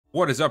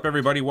What is up,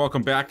 everybody?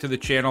 Welcome back to the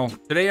channel.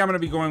 Today I'm going to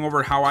be going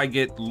over how I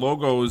get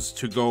logos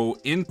to go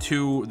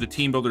into the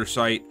Teambuilder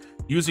site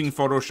using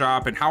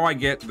Photoshop, and how I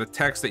get the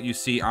text that you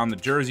see on the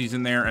jerseys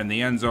in there and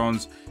the end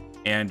zones,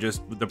 and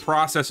just the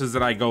processes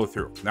that I go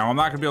through. Now, I'm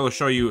not going to be able to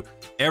show you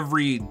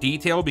every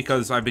detail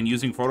because I've been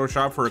using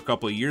Photoshop for a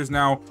couple of years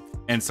now,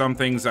 and some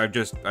things I've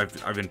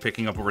been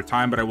picking up over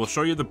time, but I will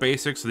show you the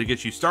basics to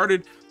get you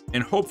started,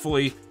 and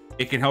hopefully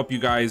it can help you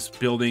guys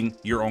building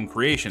your own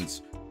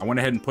creations. I went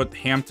ahead and put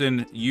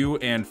Hampton U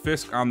and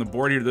Fisk on the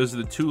board here. Those are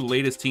the two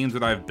latest teams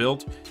that I've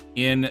built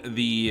in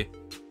the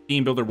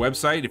Teambuilder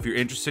website. If you're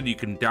interested, you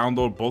can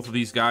download both of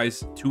these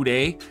guys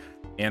today,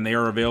 and they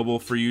are available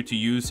for you to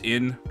use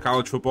in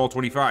College Football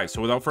 25.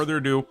 So without further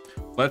ado,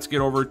 let's get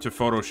over to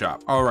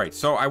Photoshop. All right,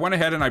 so I went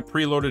ahead and I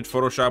preloaded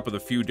Photoshop with a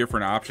few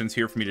different options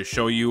here for me to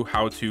show you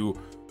how to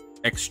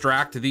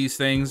extract these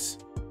things,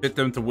 fit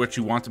them to what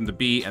you want them to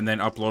be, and then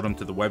upload them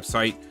to the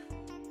website.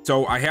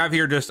 So I have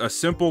here just a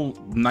simple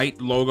knight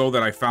logo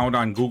that I found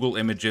on Google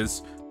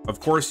Images.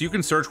 Of course, you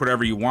can search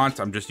whatever you want.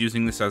 I'm just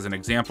using this as an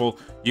example.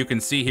 You can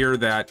see here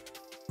that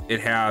it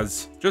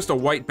has just a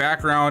white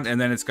background, and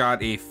then it's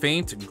got a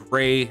faint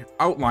gray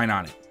outline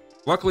on it.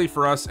 Luckily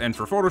for us and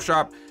for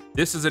Photoshop,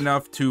 this is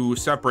enough to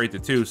separate the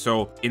two.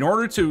 So in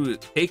order to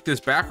take this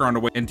background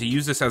away and to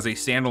use this as a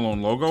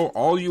standalone logo,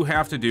 all you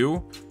have to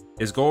do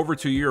is go over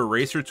to your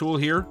eraser tool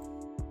here,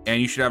 and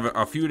you should have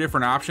a few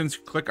different options.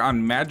 Click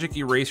on Magic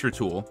Eraser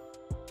Tool,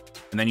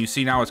 and then you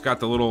see now it's got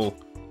the little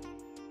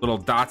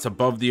dots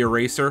above the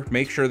eraser.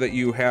 Make sure that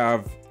you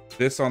have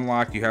this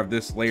unlocked, you have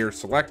this layer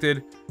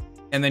selected,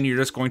 and then you're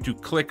just going to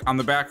click on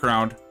the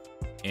background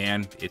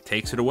and it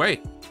takes it away.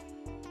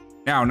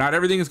 Now, not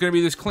everything is going to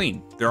be this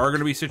clean. There are going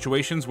to be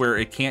situations where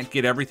it can't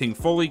get everything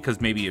fully because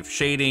maybe of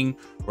shading,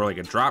 or like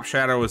a drop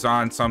shadow is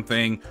on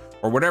something,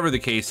 or whatever the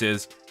case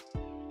is.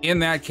 In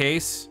that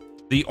case,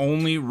 the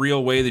only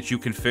real way that you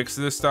can fix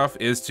this stuff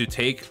is to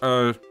take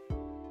the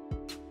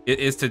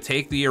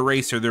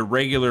eraser, the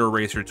regular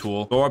eraser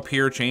tool, go up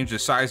here, change the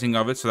sizing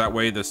of it so that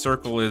way the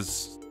circle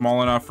is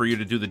small enough for you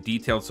to do the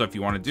detailed stuff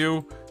you want to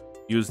do.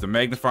 Use the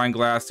magnifying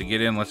glass to get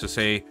in. Let's just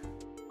say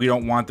we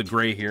don't want the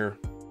gray here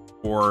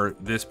for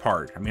this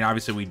part. I mean,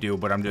 obviously we do,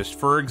 but I'm just,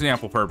 for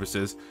example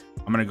purposes,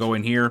 I'm going to go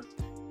in here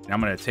and I'm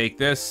going to take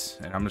this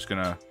and I'm just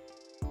going to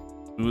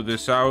smooth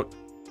this out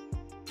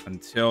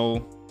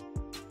until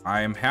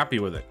I am happy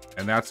with it.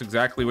 And that's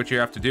exactly what you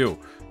have to do.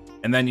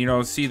 And then, you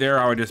know, see there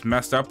how I just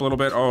messed up a little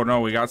bit? Oh no,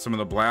 we got some of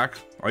the black.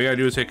 All you gotta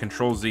do is hit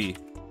Control Z.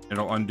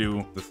 It'll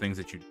undo the things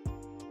that you do.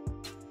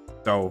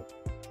 So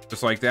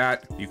just like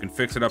that, you can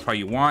fix it up how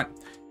you want,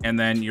 and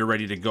then you're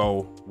ready to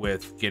go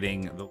with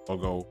getting the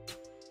logo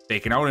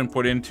taken out and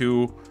put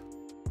into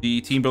the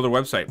Teambuilder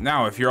website.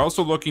 Now, if you're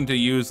also looking to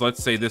use,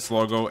 let's say, this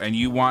logo and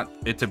you want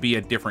it to be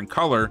a different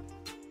color,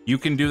 you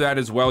can do that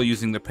as well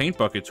using the paint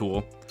bucket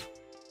tool.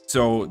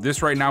 So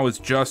this right now is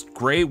just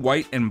gray,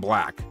 white, and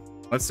black.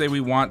 Let's say we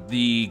want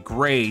the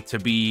gray to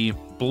be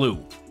blue.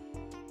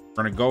 We're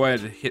gonna go ahead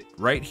and hit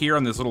right here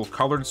on this little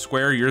colored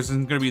square. Yours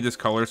isn't gonna be this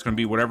color. It's gonna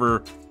be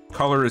whatever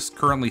color is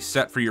currently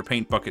set for your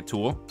paint bucket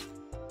tool.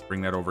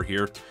 Bring that over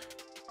here.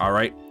 All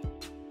right.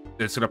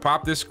 It's gonna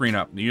pop this screen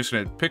up. You're just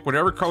gonna pick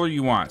whatever color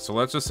you want. So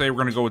let's just say we're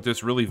gonna go with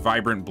this really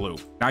vibrant blue.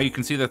 Now you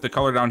can see that the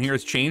color down here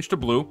has changed to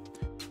blue.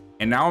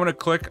 And now I'm gonna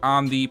click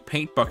on the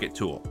paint bucket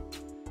tool.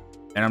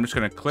 And I'm just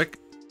gonna click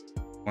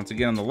once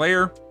again on the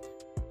layer,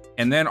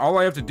 and then all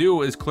I have to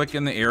do is click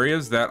in the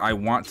areas that I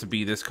want to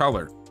be this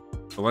color.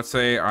 So let's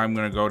say I'm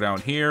going to go down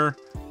here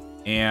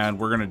and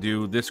we're going to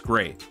do this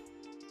gray.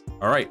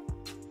 All right,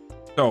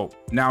 so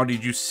now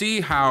did you see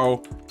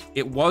how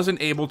it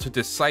wasn't able to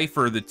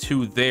decipher the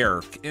two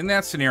there? In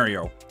that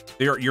scenario,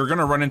 you're going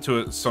to run into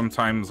it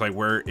sometimes, like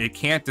where it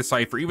can't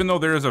decipher, even though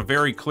there is a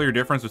very clear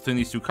difference between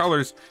these two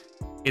colors.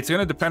 It's going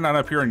to depend on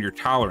up here on your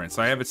tolerance.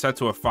 I have it set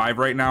to a 5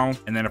 right now,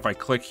 and then if I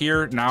click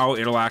here, now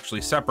it'll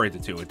actually separate the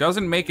two. It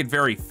doesn't make it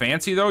very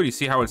fancy though. You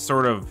see how it's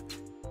sort of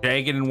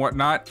jagged and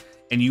whatnot,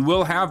 and you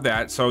will have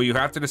that. So you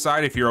have to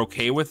decide if you're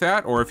okay with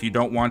that, or if you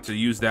don't want to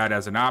use that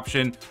as an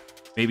option.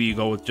 Maybe you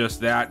go with just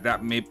that.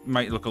 That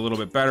might look a little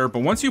bit better,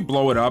 but once you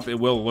blow it up, it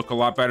will look a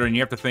lot better, and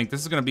you have to think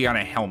this is going to be on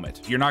a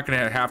helmet. You're not going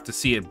to have to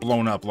see it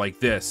blown up like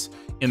this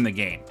in the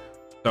game.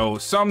 So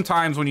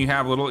sometimes when you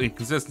have little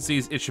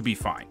inconsistencies, it should be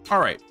fine. All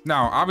right,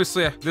 now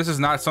obviously this is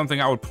not something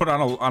I would put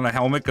on a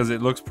helmet because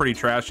it looks pretty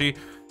trashy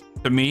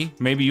to me.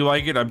 Maybe you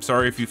like it. I'm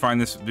sorry if you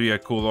find this to be a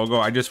cool logo.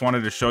 I just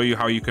wanted to show you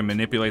how you can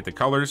manipulate the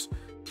colors,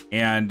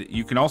 and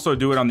you can also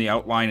do it on the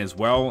outline as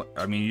well.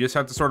 I mean, you just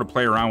have to sort of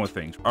play around with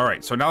things. All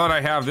right, so now that I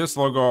have this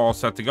logo all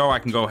set to go, I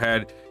can go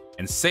ahead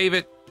and save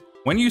it.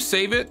 When you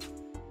save it,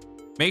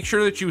 make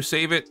sure that you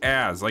save it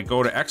as, like,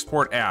 go to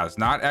export as,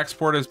 not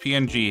export as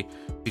PNG,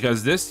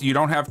 because this, you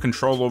don't have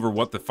control over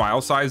what the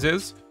file size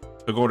is.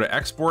 So go to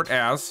export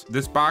as.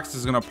 This box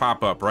is going to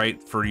pop up,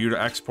 right, for you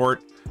to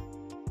export.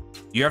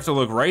 You have to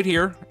look right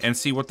here and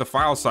see what the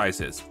file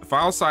size is. The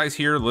file size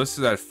here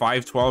listed at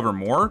 512 or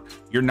more.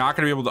 You're not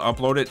going to be able to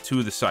upload it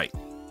to the site.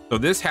 So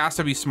this has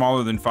to be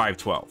smaller than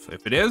 512.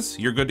 If it is,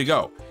 you're good to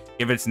go.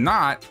 If it's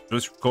not,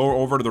 just go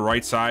over to the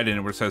right side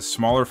and it says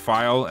smaller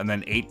file and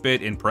then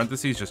 8-bit in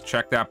parentheses, just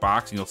check that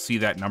box and you'll see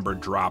that number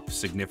drop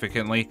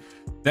significantly.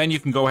 Then you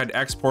can go ahead,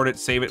 export it,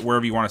 save it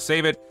wherever you want to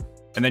save it,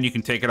 and then you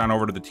can take it on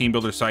over to the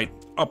Teambuilder site,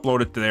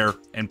 upload it there,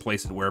 and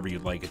place it wherever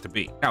you'd like it to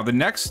be. Now, the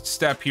next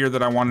step here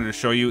that I wanted to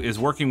show you is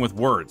working with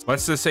words.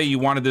 Let's just say you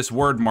wanted this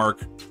word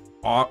mark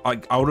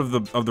out of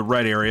the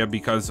red area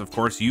because, of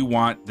course, you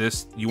want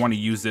to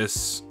use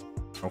this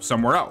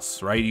somewhere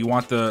else, right? You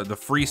want the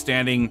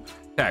freestanding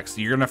text.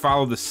 You're going to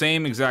follow the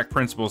same exact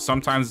principles.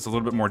 Sometimes it's a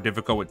little bit more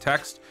difficult with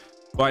text,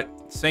 but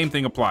same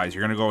thing applies.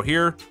 You're going to go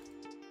here.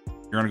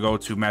 You're going to go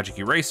to Magic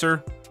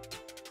Eraser,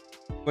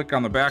 click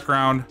on the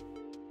background,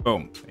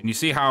 boom. And you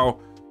see how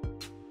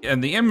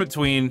in the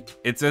in-between,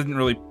 it doesn't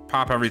really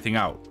pop everything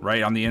out,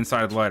 right, on the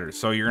inside of the letters.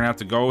 So you're going to have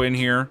to go in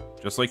here,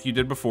 just like you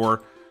did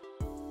before,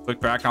 click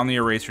back on the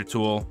eraser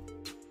tool,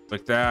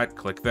 click that,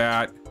 click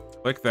that,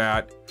 click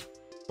that,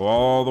 go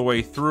all the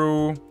way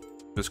through,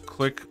 just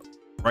click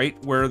right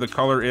where the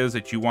color is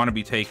that you want to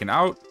be taken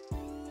out.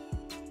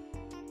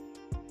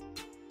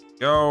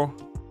 Go.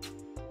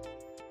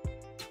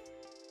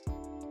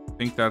 I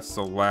think that's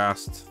the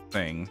last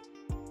thing.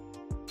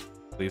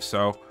 I believe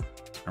so.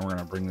 And we're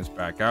going to bring this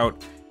back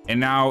out. And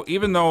now,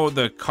 even though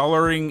the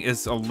coloring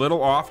is a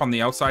little off on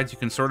the outsides, you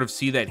can sort of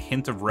see that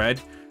hint of red.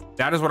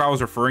 That is what I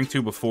was referring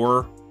to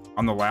before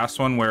on the last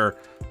one, where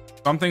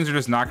some things are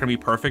just not going to be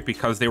perfect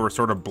because they were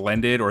sort of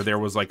blended, or there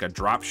was like a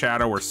drop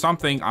shadow or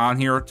something on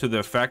here to the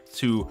effect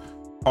to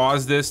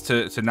cause this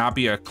to not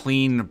be a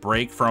clean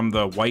break from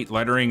the white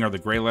lettering or the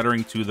gray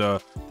lettering to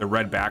the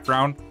red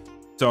background.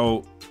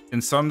 So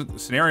in some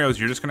scenarios,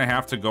 you're just going to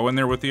have to go in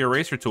there with the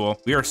eraser tool.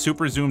 We are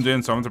super zoomed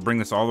in, so I'm going to bring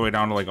this all the way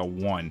down to like a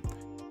 1.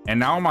 And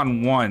now I'm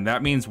on 1.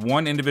 That means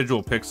 1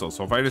 individual pixel.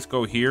 So if I just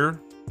go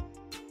here,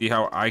 see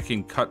how I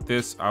can cut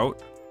this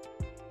out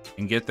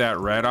and get that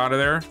red out of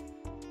there.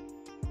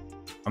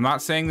 I'm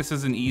not saying this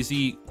is an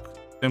easy,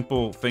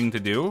 simple thing to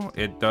do.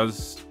 It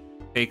does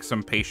take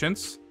some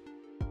patience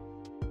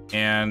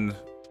and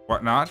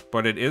whatnot,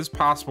 but it is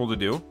possible to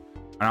do.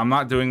 And I'm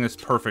not doing this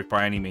perfect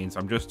by any means.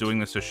 I'm just doing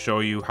this to show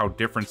you how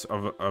difference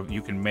of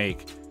you can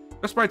make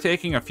just by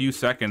taking a few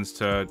seconds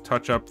to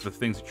touch up the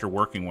things that you're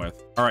working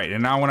with. All right,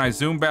 and now when I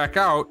zoom back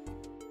out,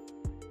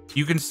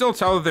 you can still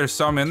tell that there's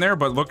some in there,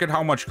 but look at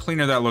how much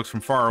cleaner that looks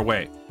from far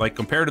away. Like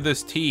compared to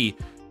this T,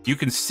 you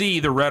can see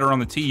the red around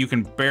the T, you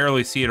can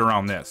barely see it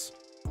around this.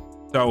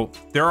 So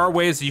there are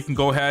ways that you can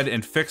go ahead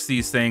and fix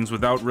these things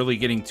without really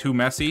getting too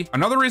messy.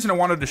 Another reason I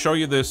wanted to show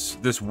you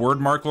this word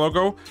mark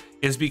logo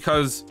is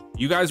because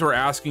you guys were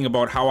asking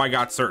about how I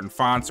got certain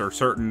fonts or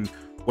certain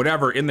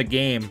whatever in the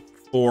game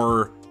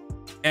for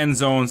end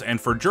zones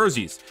and for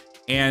jerseys.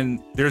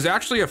 And there's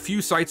actually a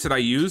few sites that I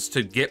use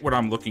to get what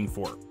I'm looking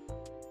for.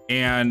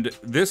 And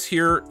this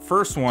here,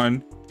 first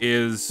one,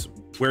 is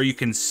where you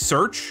can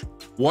search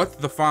what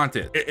the font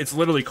is. It's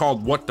literally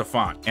called What the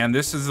Font. And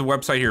this is the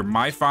website here,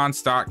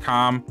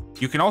 myfonts.com.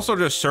 You can also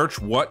just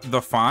search what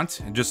the font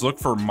and just look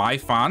for my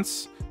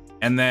fonts.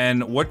 And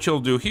then what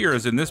you'll do here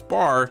is in this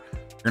bar,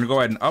 you're gonna go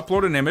ahead and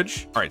upload an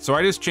image. All right, so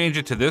I just changed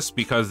it to this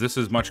because this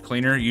is much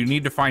cleaner. You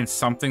need to find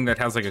something that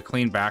has like a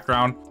clean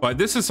background, but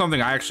this is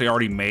something I actually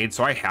already made.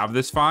 So I have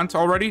this font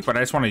already, but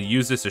I just wanna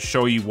use this to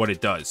show you what it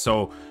does.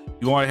 So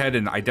you go ahead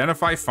and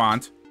identify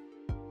font.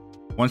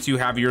 Once you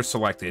have yours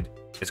selected,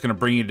 it's going to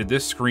bring you to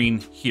this screen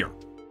here,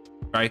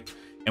 right?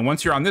 And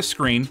once you're on this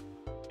screen,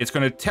 it's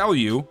going to tell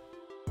you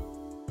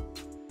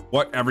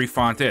what every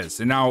font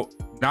is. And now,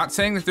 not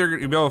saying that they're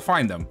going to be able to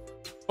find them,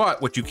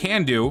 but what you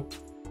can do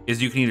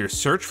is you can either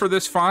search for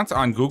this font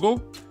on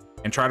Google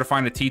and try to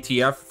find a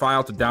TTF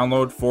file to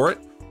download for it,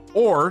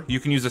 or you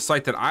can use a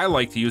site that I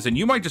like to use, and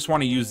you might just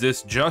want to use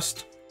this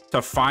just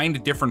to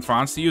find different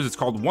fonts to use. It's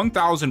called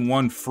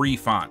 1001 Free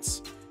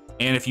Fonts.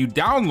 And if you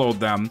download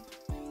them,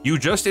 you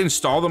just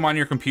install them on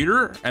your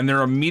computer and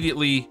they're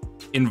immediately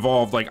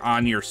involved like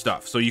on your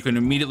stuff. So you can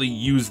immediately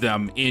use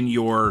them in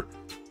your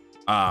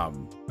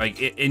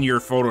in your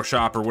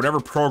Photoshop or whatever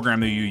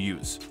program that you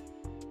use.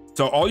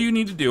 So all you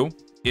need to do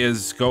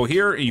is go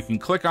here and you can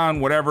click on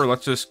whatever.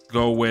 Let's just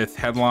go with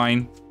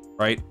headline,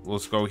 right?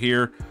 Let's go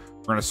here.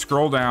 We're going to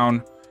scroll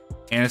down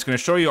and it's going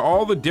to show you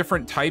all the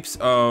different types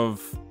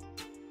of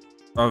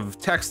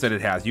text that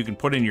it has. You can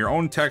put in your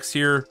own text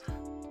here.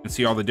 You can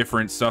see all the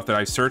different stuff that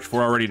I searched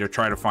for already to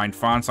try to find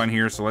fonts on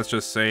here. So let's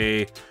just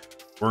say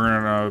we're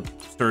gonna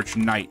search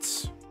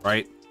Knights,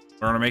 right?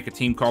 We're gonna make a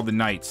team called the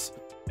Knights.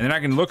 And then I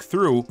can look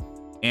through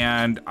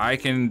and I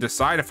can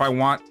decide if I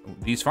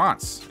want these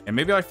fonts. And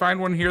maybe I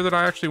find one here that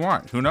I actually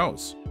want, who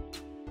knows?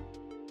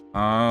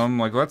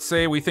 Like let's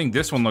say we think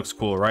this one looks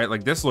cool, right?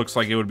 Like this looks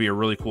like it would be a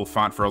really cool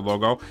font for a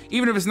logo,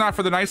 even if it's not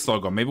for the Knights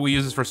logo. Maybe we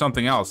use this for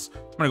something else.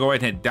 I'm gonna go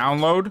ahead and hit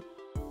download.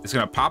 It's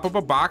gonna pop up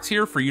a box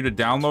here for you to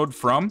download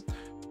from.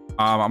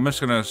 I'm just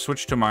gonna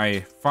switch to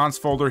my fonts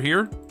folder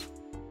here.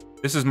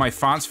 This is my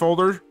fonts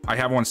folder. I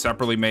have one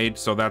separately made,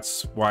 so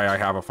that's why I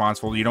have a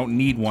fonts folder. You don't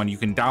need one. You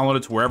can download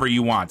it to wherever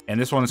you want. And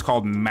this one is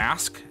called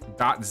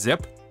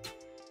mask.zip.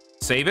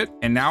 Save it.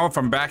 And now if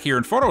I'm back here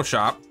in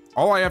Photoshop,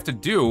 all I have to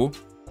do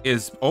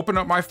is open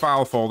up my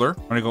file folder.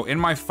 I'm gonna go in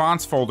my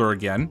fonts folder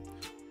again,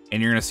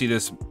 and you're gonna see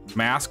this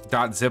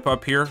mask.zip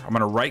up here. I'm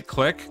gonna right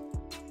click.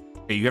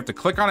 Okay, you have to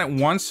click on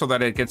it once so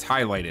that it gets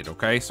highlighted,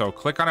 okay? So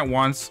click on it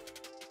once,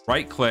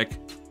 right click,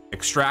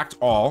 extract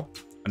all.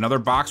 Another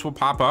box will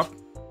pop up.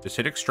 Just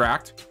hit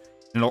extract,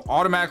 and it'll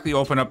automatically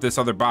open up this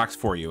other box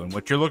for you. And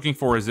what you're looking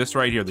for is this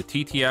right here, the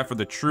TTF or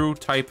the true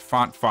type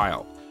font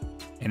file.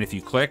 And if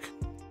you click,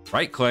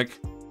 right click,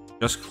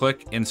 just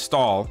click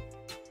install.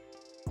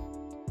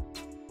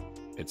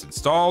 It's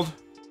installed.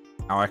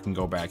 Now I can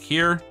go back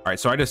here. All right,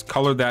 so I just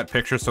colored that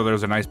picture so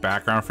there's a nice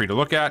background for you to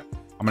look at.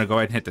 I'm gonna go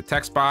ahead and hit the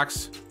text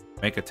box,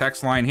 make a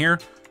text line here.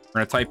 We're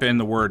gonna type in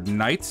the word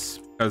knights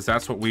because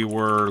that's what we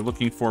were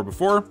looking for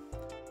before.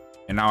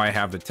 And now I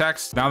have the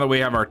text. Now that we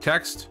have our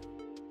text,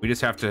 we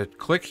just have to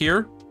click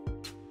here.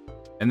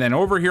 And then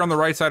over here on the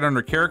right side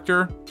under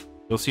character,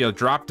 you'll see a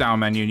drop down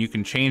menu and you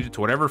can change it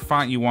to whatever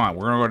font you want.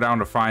 We're gonna go down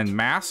to find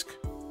mask.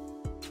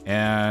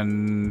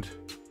 And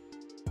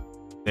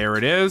there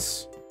it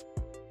is.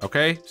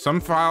 Okay,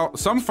 some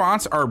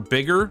fonts are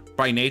bigger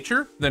by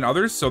nature than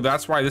others, so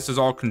that's why this is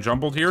all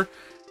conjumbled here.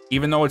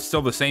 Even though it's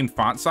still the same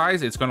font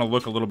size, it's gonna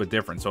look a little bit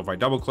different. So if I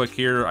double click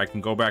here, I can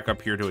go back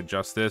up here to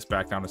adjust this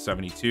back down to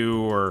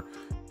 72, or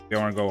if I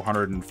wanna go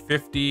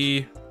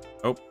 150.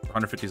 Oh,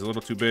 150 is a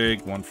little too big,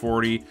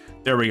 140.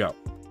 There we go.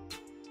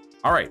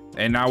 All right,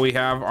 and now we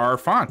have our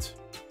font.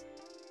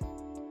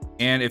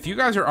 And if you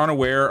guys are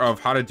unaware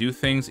of how to do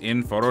things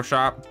in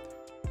Photoshop,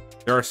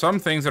 there are some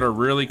things that are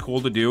really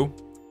cool to do.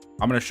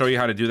 I'm gonna show you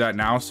how to do that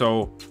now.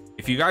 So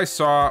if you guys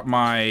saw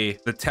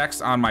the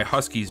text on my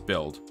Huskies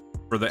build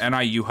for the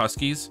NIU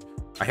Huskies,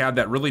 I had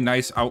that really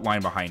nice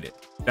outline behind it.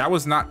 That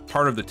was not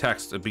part of the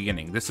text at the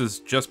beginning. This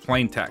is just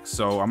plain text.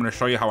 So I'm gonna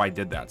show you how I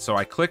did that. So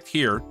I clicked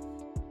here,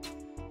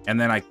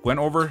 and then I went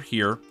over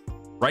here,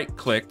 right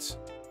clicked,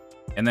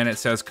 and then it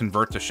says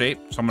convert to shape.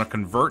 So I'm gonna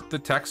convert the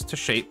text to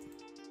shape.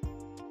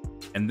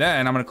 And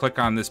then I'm gonna click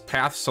on this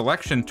path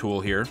selection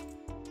tool here.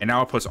 And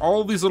now it puts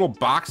all these little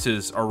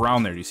boxes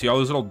around there. You see all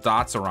those little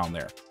dots around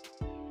there.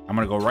 I'm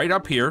gonna go right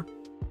up here.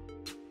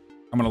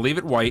 I'm gonna leave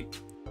it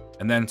white.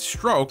 And then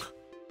stroke,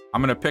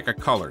 I'm gonna pick a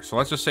color. So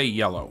let's just say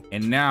yellow.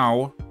 And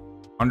now,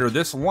 under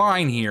this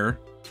line here,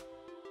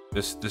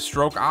 the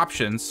stroke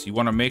options, you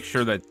wanna make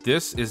sure that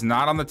this is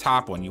not on the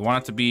top one. You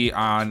want it to be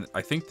on,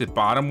 I think, the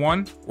bottom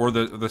one or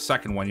the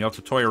second one. You have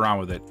to toy around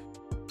with it.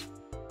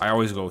 I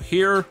always go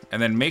here,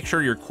 and then make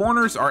sure your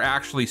corners are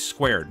actually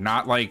squared,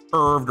 not like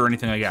curved or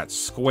anything like that,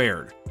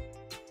 squared.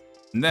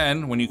 And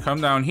then when you come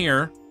down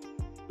here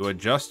to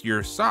adjust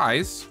your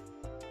size,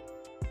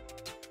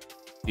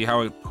 see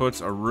how it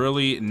puts a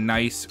really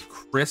nice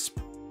crisp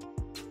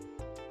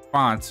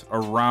font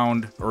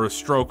around, or a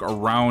stroke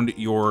around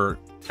your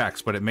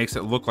text, but it makes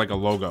it look like a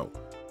logo.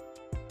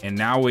 And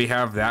now we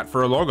have that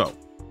for a logo.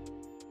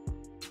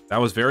 That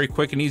was very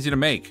quick and easy to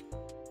make.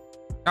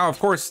 Now, of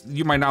course,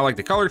 you might not like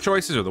the color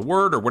choices or the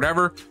word or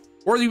whatever,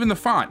 or even the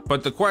font.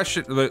 But the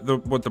question,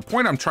 what the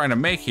point I'm trying to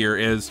make here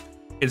is,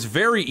 it's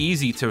very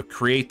easy to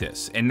create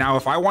this. And now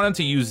if I wanted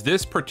to use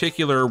this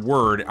particular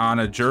word on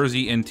a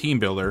jersey in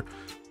Teambuilder,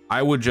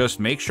 I would just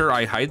make sure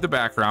I hide the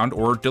background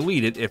or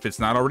delete it if it's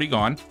not already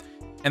gone.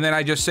 And then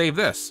I just save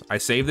this. I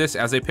save this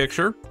as a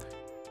picture,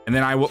 and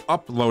then I will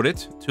upload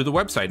it to the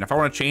website. And if I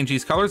want to change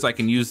these colors, I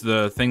can use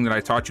the thing that I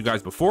taught you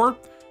guys before.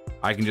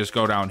 I can just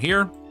go down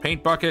here,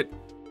 paint bucket.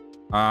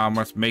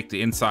 Let's make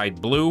the inside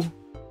blue.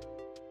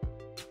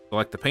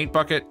 Select the paint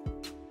bucket.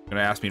 It's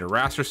gonna ask me to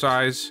raster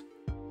size.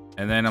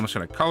 And then I'm just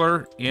gonna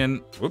color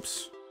in,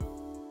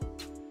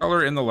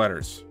 color in the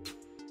letters.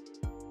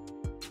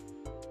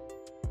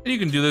 And you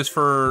can do this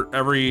for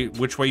every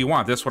which way you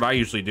want. That's what I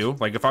usually do.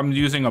 Like if I'm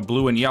using a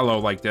blue and yellow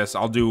like this,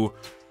 I'll do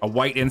a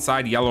white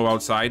inside, yellow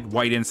outside,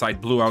 white inside,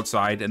 blue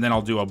outside, and then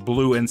I'll do a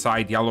blue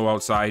inside, yellow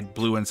outside,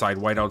 blue inside,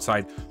 white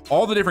outside,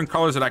 all the different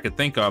colors that I could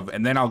think of.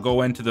 And then I'll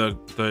go into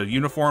the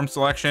uniform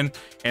selection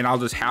and I'll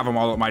just have them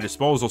all at my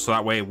disposal. So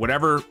that way,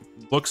 whatever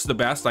looks the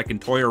best, I can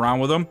toy around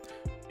with them,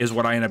 is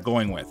what I end up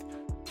going with.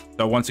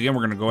 So once again,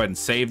 we're gonna go ahead and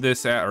save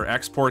this or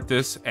export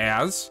this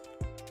as,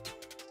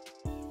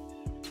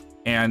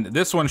 and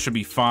this one should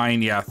be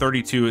fine. Yeah,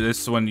 32,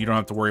 this one, you don't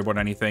have to worry about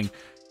anything.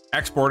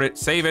 Export it,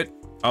 save it,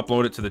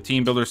 upload it to the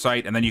Teambuilder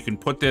site, and then you can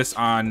put this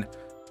on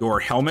your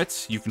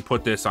helmets. You can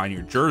put this on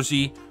your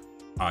jersey,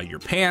 your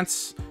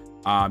pants.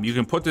 You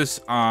can put this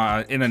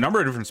in a number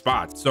of different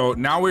spots. So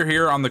now we're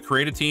here on the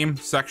Create a Team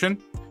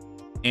section,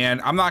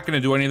 and I'm not going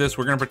to do any of this.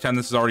 We're going to pretend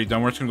this is already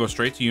done. We're just going to go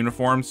straight to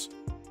uniforms.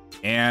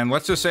 And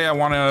let's just say I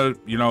want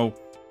to,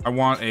 I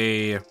want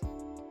a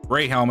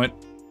gray helmet.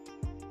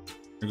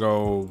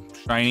 Go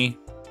shiny,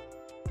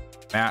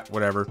 matte,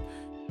 whatever.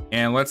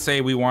 And let's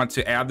say we want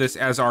to add this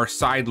as our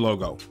side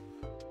logo.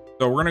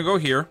 So we're gonna go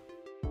here,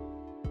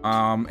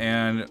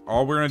 and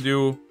all we're gonna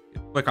do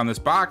is click on this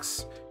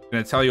box. It's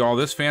gonna tell you all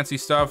this fancy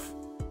stuff.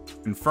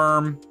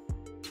 Confirm.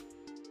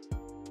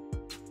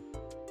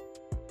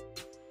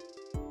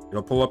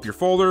 It'll pull up your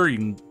folder. You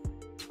can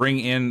bring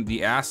in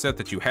the asset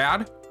that you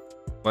had.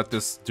 Let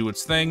this do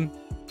its thing.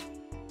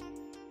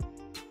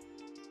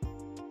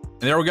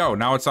 And there we go.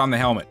 Now it's on the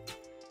helmet.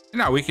 And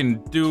now we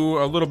can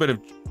do a little bit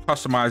of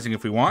customizing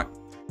if we want.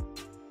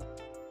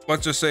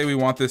 Let's just say we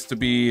want this to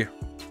be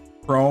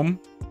chrome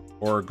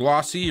or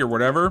glossy or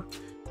whatever.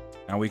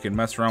 Now we can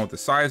mess around with the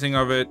sizing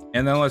of it.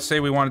 And then let's say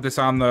we wanted this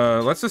on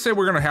the, let's just say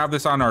we're gonna have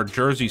this on our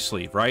jersey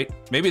sleeve, right?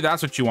 Maybe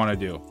that's what you wanna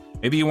do.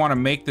 Maybe you wanna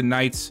make the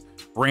Knights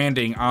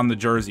branding on the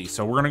jersey.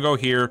 So we're gonna go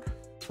here.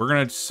 We're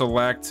gonna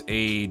select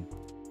a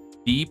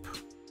deep,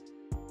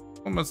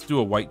 let's do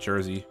a white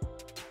jersey.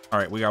 All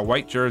right, we got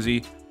white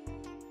jersey.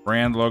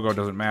 Brand logo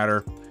doesn't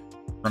matter.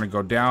 We're gonna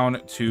go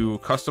down to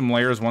custom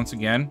layers once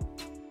again.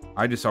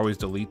 I just always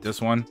delete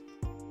this one.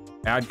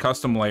 Add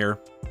custom layer.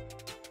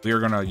 We are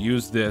gonna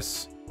use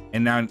this,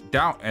 and now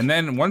down, and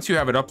then once you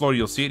have it uploaded,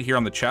 you'll see it here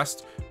on the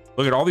chest.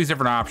 Look at all these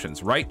different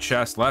options: right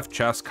chest, left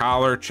chest,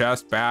 collar,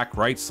 chest, back,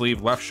 right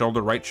sleeve, left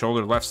shoulder,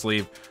 left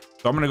sleeve.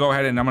 So I'm gonna go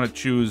ahead and I'm gonna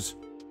choose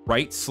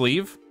right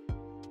sleeve,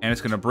 and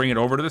it's gonna bring it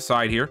over to the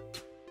side here.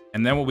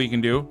 And then what we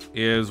can do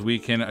is we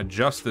can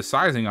adjust the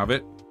sizing of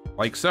it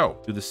like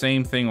so. Do the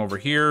same thing over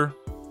here.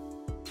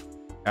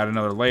 Add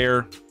another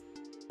layer.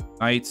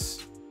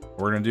 Knights.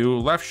 We're gonna do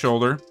left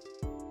shoulder.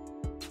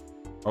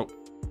 Oh,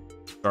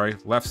 sorry,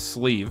 left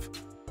sleeve.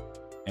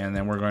 And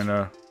then we're going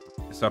to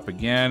put this up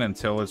again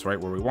until it's right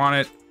where we want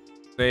it.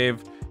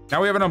 Save.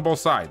 Now we have it on both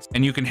sides,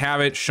 and you can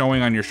have it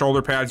showing on your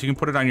shoulder pads. You can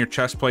put it on your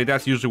chest plate.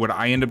 That's usually what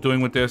I end up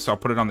doing with this. I'll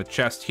put it on the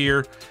chest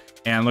here,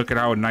 and look at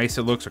how nice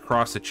it looks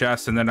across the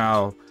chest. And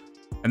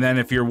then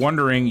if you're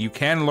wondering, you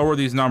can lower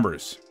these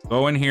numbers.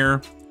 Go in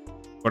here,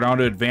 go down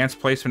to advanced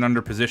placement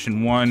under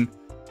position 1.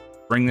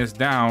 Bring this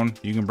down.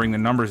 You can bring the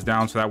numbers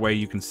down so that way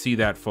you can see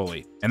that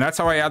fully. And that's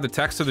how I add the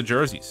text to the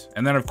jerseys.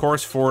 And then of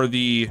course for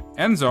the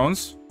end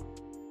zones,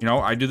 you know,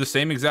 I do the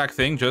same exact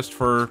thing just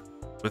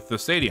with the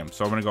stadium.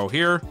 So I'm gonna go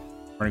here,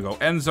 we're gonna go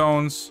end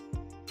zones.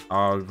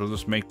 We'll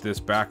just make this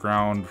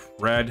background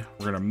red.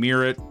 We're gonna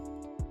mirror it.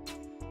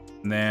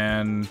 And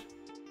then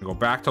go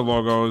back to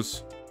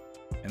logos.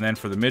 And then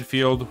for the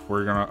midfield,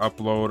 we're gonna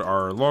upload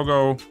our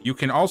logo. You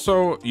can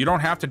also, you don't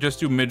have to just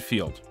do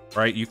midfield,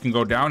 right? You can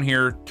go down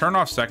here, turn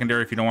off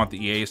secondary if you don't want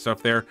the EA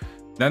stuff there.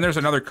 Then there's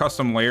another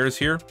custom layers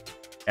here.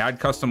 Add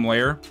custom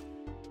layer.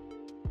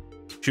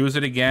 Choose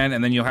it again,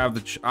 and then you'll have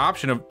the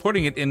option of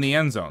putting it in the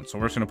end zone. So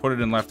we're just gonna put it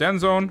in left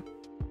end zone.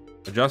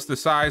 Adjust the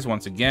size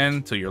once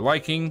again to your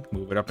liking.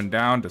 Move it up and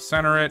down to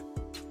center it.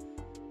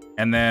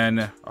 And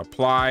then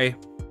apply.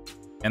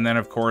 And then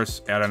of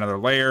course, add another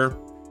layer.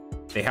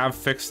 They have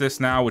fixed this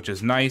now, which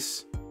is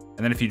nice. And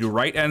then if you do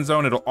right end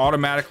zone, it'll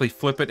automatically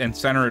flip it and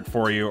center it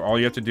for you. All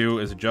you have to do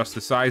is adjust the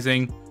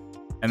sizing.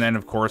 And then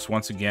of course,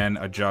 once again,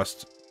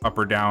 adjust up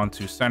or down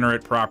to center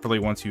it properly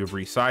once you have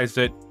resized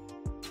it.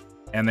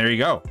 And there you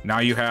go. Now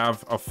you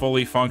have a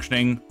fully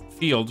functioning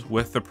field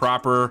with the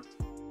proper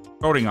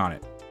coding on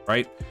it,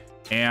 right?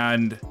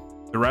 And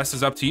the rest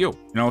is up to you.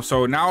 You know,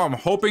 so now I'm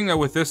hoping that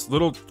with this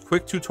little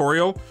quick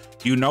tutorial,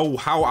 you know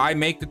how I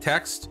make the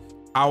text,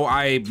 how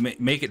I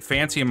make it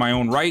fancy in my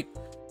own right,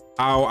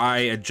 how I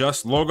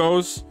adjust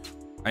logos,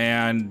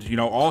 and you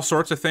know, all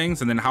sorts of things,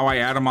 and then how I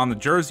add them on the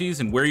jerseys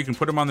and where you can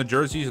put them on the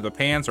jerseys or the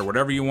pants or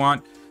whatever you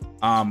want.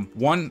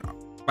 One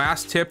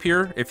last tip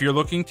here, if you're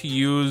looking to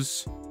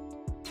use,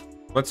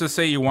 let's just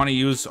say you want to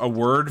use a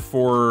word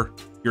for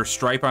your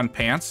stripe on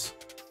pants,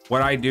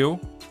 what I do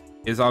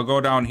is I'll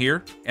go down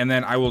here and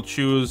then I will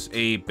choose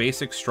a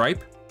basic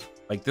stripe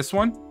like this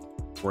one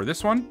or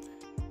this one,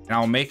 and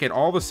I'll make it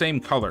all the same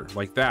color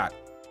like that.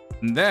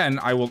 And then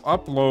I will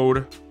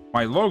upload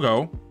my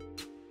logo,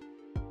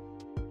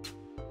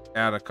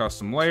 add a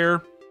custom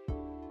layer.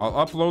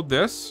 I'll upload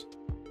this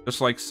just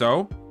like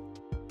so.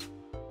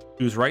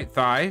 Choose right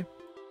thigh.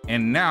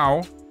 And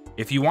now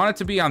if you want it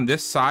to be on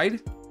this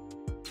side,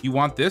 you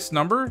want this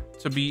number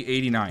to be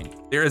 89.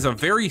 There is a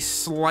very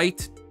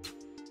slight,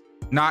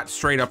 not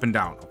straight up and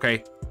down,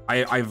 okay?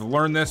 I've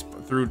learned this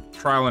through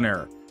trial and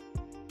error.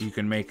 You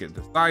can make it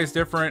the size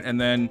different, and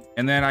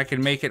then I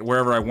can make it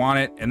wherever I want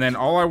it. And then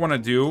all I want to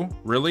do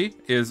really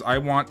is I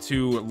want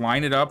to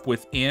line it up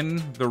within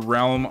the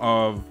realm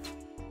of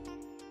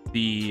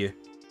the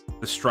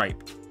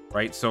stripe,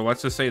 right? So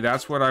let's just say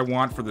that's what I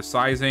want for the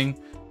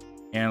sizing.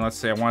 And let's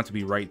say I want it to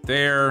be right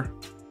there.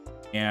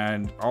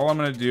 And all I'm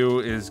going to do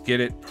is get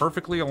it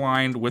perfectly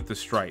aligned with the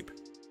stripe.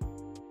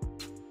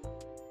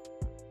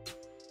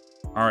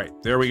 All right,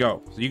 there we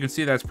go. So you can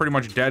see that's pretty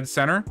much dead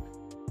center.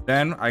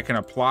 Then I can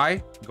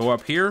apply, go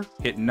up here,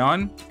 hit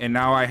none, and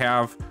now I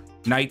have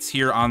Knights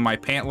here on my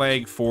pant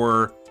leg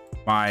for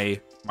my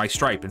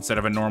stripe instead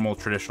of a normal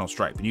traditional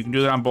stripe. And you can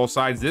do that on both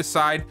sides. This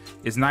side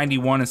is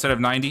 91 instead of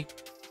 90.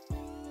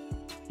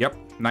 Yep,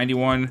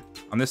 91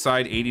 on this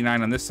side,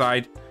 89 on this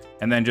side.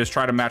 And then just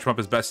try to match them up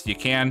as best as you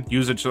can.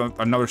 Use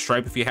another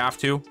stripe if you have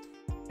to,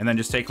 and then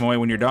just take them away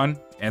when you're done.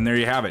 And there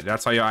you have it.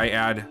 That's how I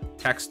add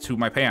text to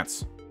my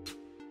pants.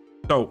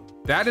 So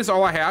that is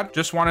all I had.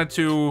 Just wanted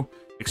to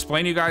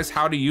explain to you guys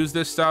how to use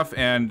this stuff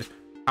and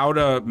how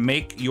to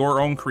make your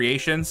own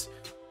creations.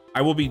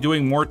 I will be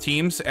doing more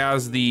teams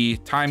as the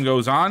time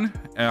goes on.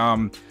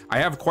 I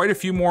have quite a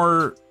few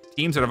more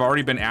teams that have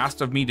already been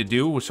asked of me to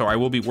do, so I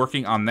will be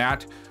working on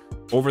that.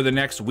 over the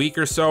next week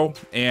or so.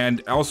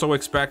 And also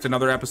expect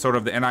another episode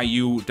of the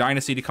NIU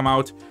Dynasty to come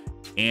out.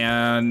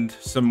 And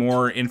some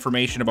more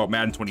information about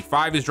Madden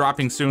 25 is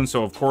dropping soon.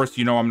 So, of course,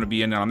 you know I'm going to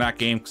be in on that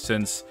game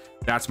since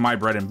that's my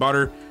bread and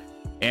butter.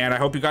 And I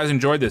hope you guys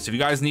enjoyed this. If you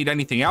guys need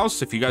anything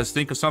else, if you guys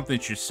think of something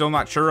that you're still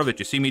not sure of that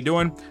you see me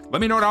doing,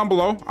 let me know down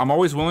below. I'm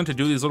always willing to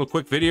do these little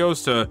quick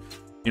videos to,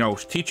 you know,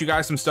 teach you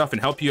guys some stuff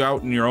and help you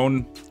out in your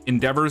own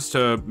endeavors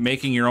to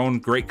making your own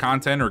great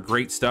content or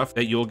great stuff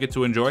that you'll get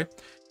to enjoy.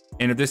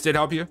 And if this did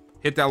help you,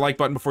 hit that like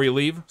button before you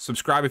leave,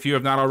 subscribe if you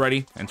have not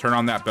already, and turn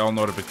on that bell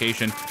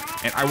notification.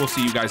 And I will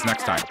see you guys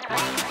next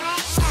time.